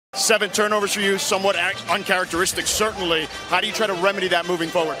7 turnovers for you, somewhat uncharacteristic, certainly. How do you try to remedy that moving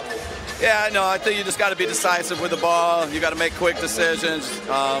forward? Yeah, no, I think you just got to be decisive with the ball. You got to make quick decisions.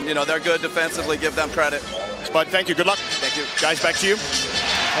 They're good defensively. Give them credit. But thank you. Good luck. Thank you. Guys, back to you.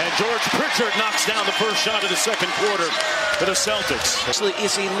 And George Pritchard knocks down the first shot of the second quarter for the Celtics.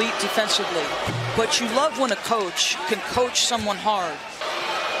 Is elite defensively, but you love when a coach can coach someone hard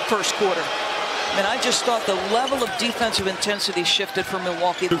first quarter. And I just thought the level of defensive intensity shifted for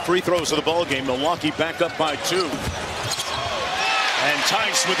Milwaukee. 2 free throws of the ball game. Milwaukee back up by 2. And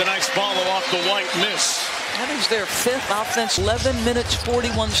Tice with a nice follow off the White miss. That is their 5th offense. 11 minutes,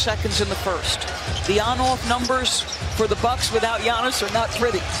 41 seconds in the first. The on-off numbers for the Bucks without Giannis are not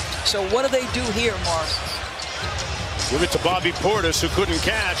pretty. So what do they do here, Mark? Give it to Bobby Portis, who couldn't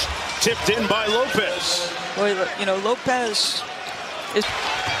catch. Tipped in by Lopez. Boy, Lopez is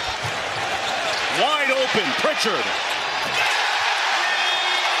wide open. Pritchard.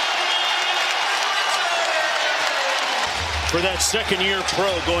 For that second-year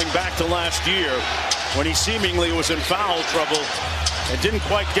pro going back to last year, when he seemingly was in foul trouble and didn't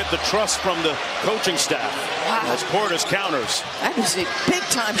quite get the trust from the coaching staff. Wow. As Portis counters. That is a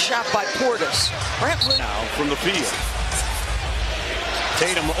big-time shot by Portis. Now from the field.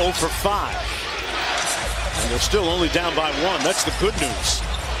 Tatum 0 for 5. And they're still only down by 1. That's the good news.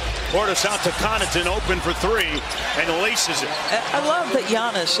 Portis out to Connaughton, open for 3, and laces it. I love that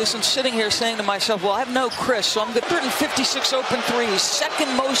Giannis isn't sitting here saying to myself, well, I have no Chris, so I'm good. 156 open threes,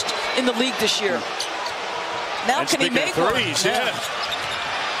 second most in the league this year. Now and can he make threes? Yeah.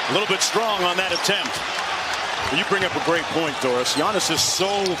 A little bit strong on that attempt. But you bring up a great point, Doris. Giannis is so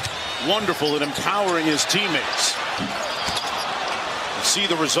wonderful at empowering his teammates. You see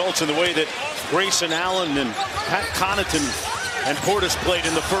the results in the way that Grayson Allen and Pat Connaughton and Portis played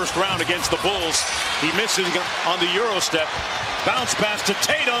in the first round against the Bulls. He misses on the Euro step. Bounce pass to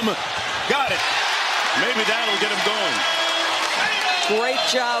Tatum. Got it. Maybe that'll get him going. Great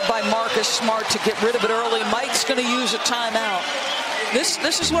job by Marcus Smart to get rid of it early. Mike's going to use a timeout. This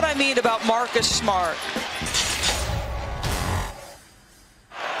is what I mean about Marcus Smart.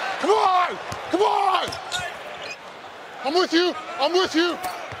 Come on! Come on! I'm with you. I'm with you.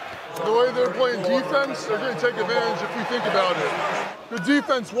 The way they're playing defense, they're going to take advantage if we think about it. Good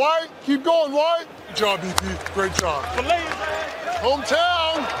defense, White. Keep going, White. Good job, BP. Great job.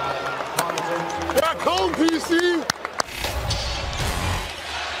 Hometown. Back home, PC.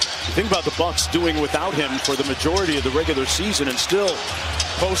 Think about the Bucks doing without him for the majority of the regular season and still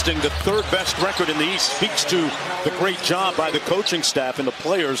posting the 3rd best record in the East. Speaks to the great job by the coaching staff and the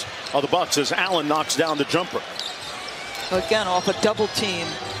players of the Bucks as Allen knocks down the jumper. Again, off a double team.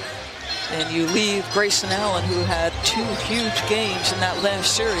 And you leave Grayson Allen, who had 2 huge games in that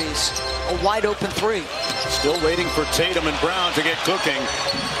last series, a wide open 3. Still waiting for Tatum and Brown to get cooking.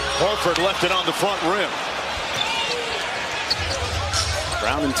 Horford left it on the front rim.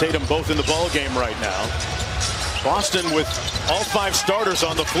 Brown and Tatum both in the ball game right now. Boston with all 5 starters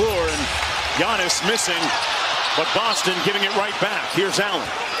on the floor and Giannis missing, but Boston giving it right back. Here's Allen.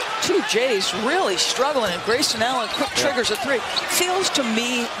 2 Jays really struggling, and Grayson Allen quick triggers a 3. Feels to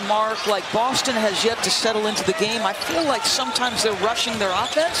me, Mark, like Boston has yet to settle into the game. I feel like sometimes they're rushing their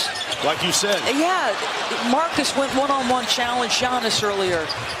offense. Like you said. Yeah, Marcus went one-on-one challenge Giannis earlier.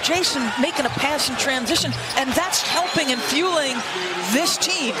 Jason making a pass in transition, and that's helping and fueling this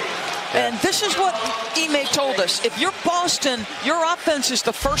team. And this is what Ime told us. If you're Boston, your offense is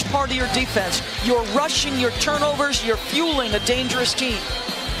the first part of your defense. You're rushing your turnovers. You're fueling a dangerous team.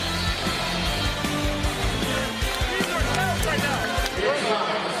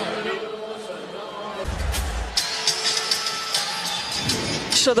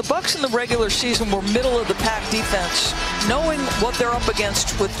 So the Bucks in the regular season were middle of the pack defense. Knowing what they're up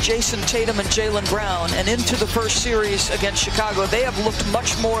against with Jason Tatum and Jaylen Brown and into the first series against Chicago, they have looked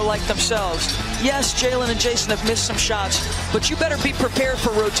much more like themselves. Yes, Jaylen and Jason have missed some shots, but you better be prepared for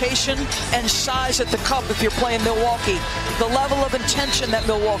rotation and size at the cup if you're playing Milwaukee. The level of intention that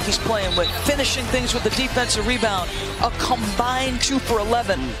Milwaukee's playing with, finishing things with the defensive rebound, a combined 2 for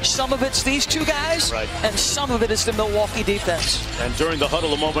 11. Some of it's these 2 guys, and some of it is the Milwaukee defense. And during the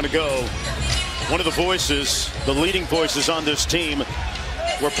huddle a moment ago, one of the voices, the leading voices on this team,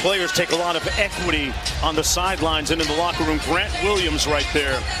 where players take a lot of equity on the sidelines and in the locker room, Grant Williams right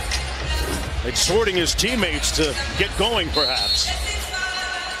there, exhorting his teammates to get going perhaps.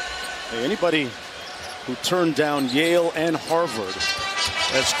 Hey, anybody who turned down Yale and Harvard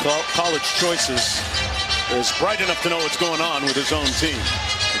as college choices is bright enough to know what's going on with his own team.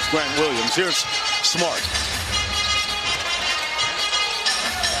 It's Grant Williams. Here's Smart.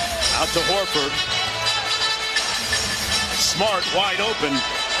 Out to Horford. Smart wide open.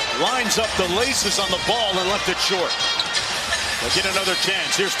 lines up the laces on the ball and left it short. They'll get another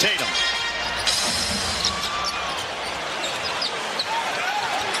chance. Here's Tatum.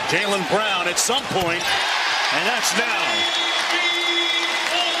 Jaylen Brown at some point, and that's now.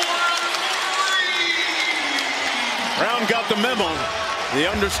 Brown got the memo. He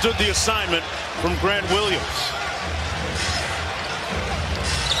understood the assignment from Grant Williams.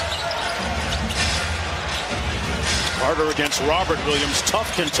 Carter against Robert Williams.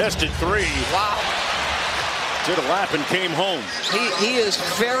 Tough contested three. Wow. Did a lap and came home. He is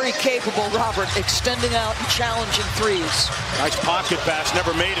very capable, Robert, extending out and challenging threes. Nice pocket pass.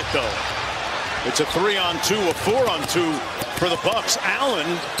 Never made it, though. It's a 3-on-2, a 4-on-2 for the Bucks. Allen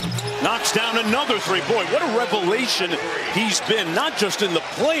knocks down another three. Boy, what a revelation he's been, not just in the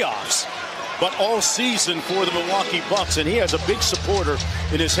playoffs, but all season for the Milwaukee Bucks. And he has a big supporter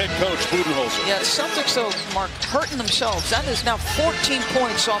in his head coach, Budenholzer. Yeah, the Celtics, though, Mark, hurting themselves. That is now 14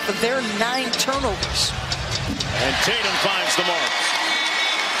 points off of their 9 turnovers. And Tatum finds the mark.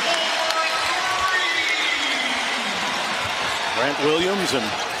 Grant Williams and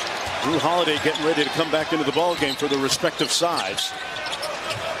Drew Holiday getting ready to come back into the ball game for their respective sides.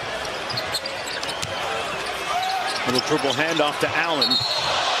 Little dribble handoff to Allen.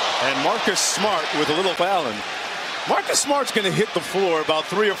 And Marcus Smart with a little Allen. Marcus Smart's going to hit the floor about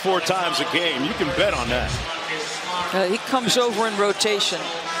 3 or 4 times a game. You can bet on that. He comes over in rotation.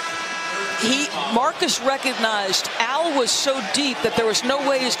 Marcus recognized Al was so deep that there was no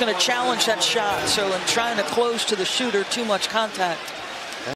way he's going to challenge that shot. So in trying to close to the shooter, too much contact.